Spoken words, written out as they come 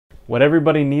What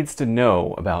everybody needs to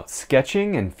know about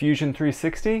sketching in Fusion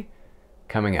 360,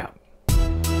 coming up.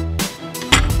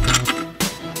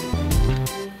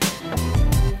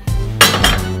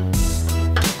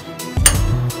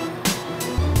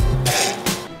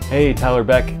 Hey, Tyler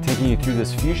Beck, taking you through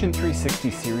this Fusion 360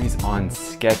 series on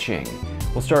sketching.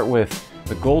 We'll start with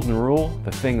the golden rule,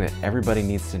 the thing that everybody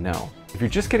needs to know. If you're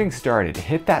just getting started,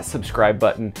 hit that subscribe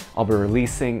button. I'll be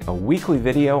releasing a weekly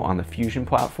video on the Fusion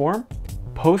platform.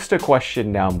 Post a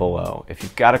question down below. If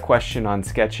you've got a question on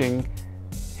sketching,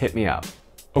 hit me up.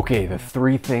 Okay, the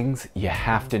 3 things you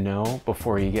have to know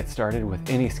before you get started with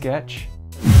any sketch.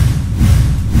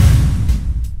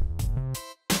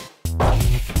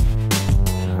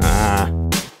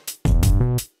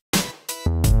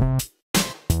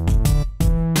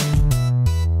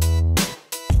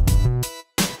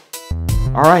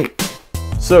 All right,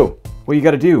 so what you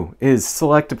got to do is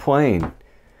select a plane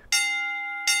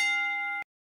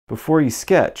before you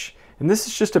sketch. And this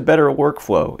is just a better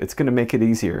workflow. It's going to make it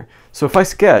easier. So if I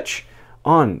sketch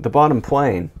on the bottom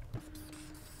plane,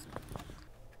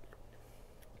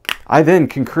 I then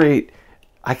can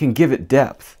I can give it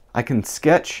depth. I can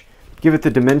sketch, give it the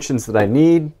dimensions that I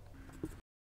need.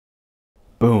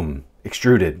 Boom,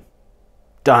 extruded,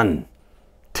 done.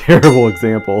 Terrible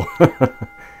example.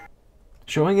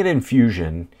 Showing it in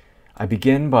Fusion, I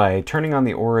begin by turning on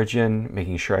the origin,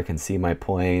 making sure I can see my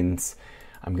planes.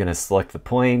 I'm going to select the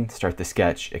plane, start the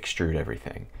sketch, extrude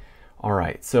everything. All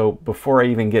right, so before I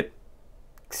even get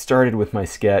started with my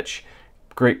sketch,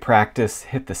 great practice,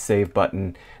 hit the save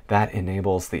button. That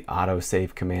enables the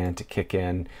autosave command to kick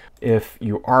in. If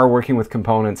you are working with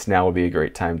components, now would be a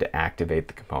great time to activate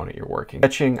the component you're working.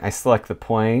 Sketching, I select the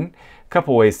plane. A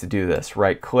couple ways to do this.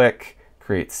 Right click,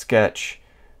 create sketch,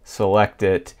 select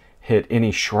it, hit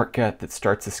any shortcut that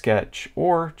starts a sketch,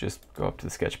 or just go up to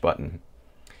the sketch button.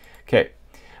 Okay,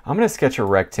 I'm going to sketch a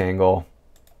rectangle.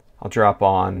 I'll drop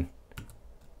on a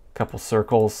couple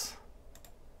circles,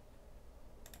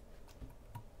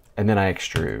 and then I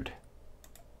extrude.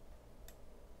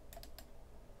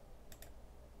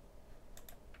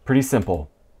 Pretty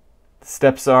simple. The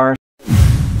steps are,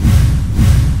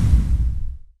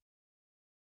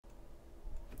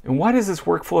 and why does this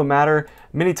workflow matter?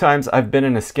 Many times I've been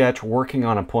in a sketch working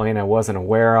on a plane I wasn't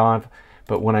aware of,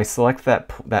 but when I select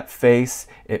that face,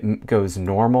 it goes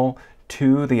normal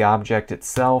to the object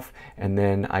itself, and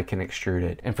then I can extrude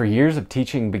it. And for years of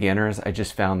teaching beginners, I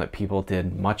just found that people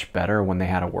did much better when they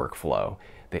had a workflow.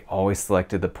 They always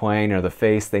selected the plane or the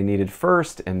face they needed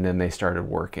first, and then they started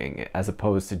working, as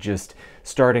opposed to just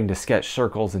starting to sketch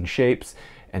circles and shapes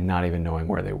and not even knowing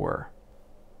where they were.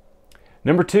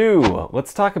 Number 2,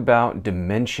 let's talk about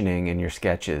dimensioning in your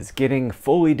sketches, getting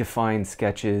fully defined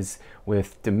sketches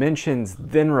with dimensions,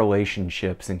 then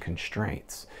relationships and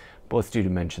constraints. But let's do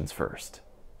dimensions first.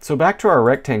 So back to our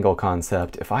rectangle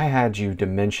concept, if I had you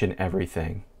dimension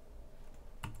everything,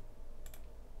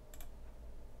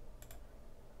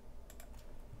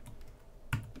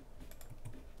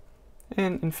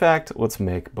 and in fact, let's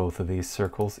make both of these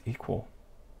circles equal.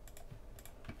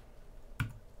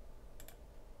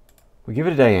 We give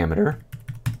it a diameter.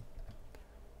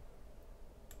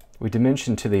 We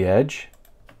dimension to the edge.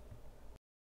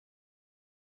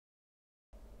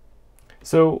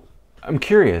 So I'm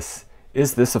curious,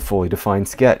 is this a fully defined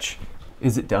sketch?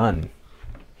 Is it done?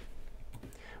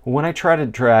 When I try to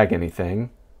drag anything,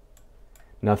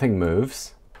 nothing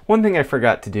moves. One thing I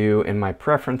forgot to do in my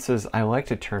preferences, I like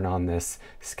to turn on this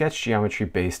sketch geometry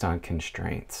based on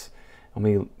constraints. Let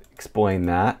me explain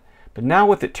that. But now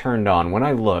with it turned on, when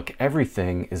I look,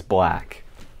 everything is black.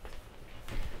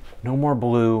 No more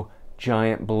blue,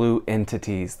 giant blue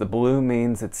entities. The blue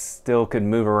means it still could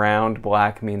move around.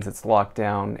 Black means it's locked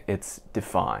down. It's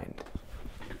defined.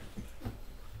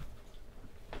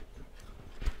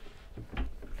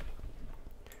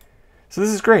 So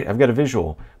this is great. I've got a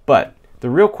visual. But the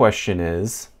real question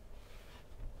is,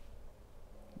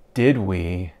 did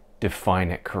we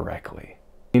define it correctly?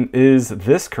 Is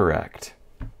this correct?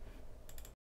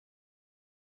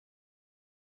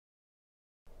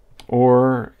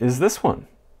 Or is this one?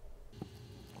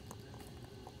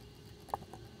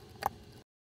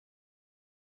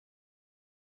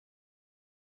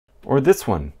 Or this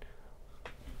one?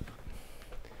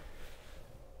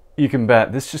 You can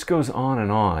bet this just goes on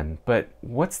and on, but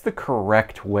what's the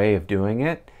correct way of doing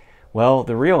it? Well,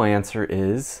 the real answer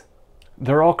is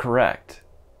they're all correct.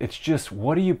 It's just,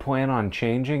 what do you plan on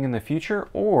changing in the future,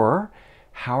 or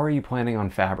how are you planning on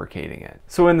fabricating it?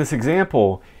 So in this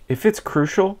example, if it's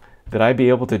crucial that I be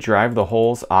able to drive the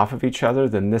holes off of each other,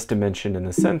 then this dimension in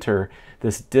the center,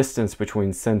 this distance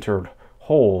between centered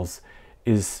holes,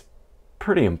 is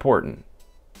pretty important.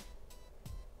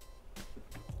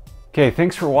 Okay,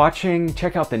 thanks for watching.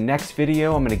 Check out the next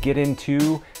video. I'm going to get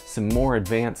into some more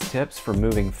advanced tips for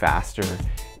moving faster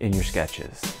in your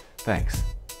sketches. Thanks.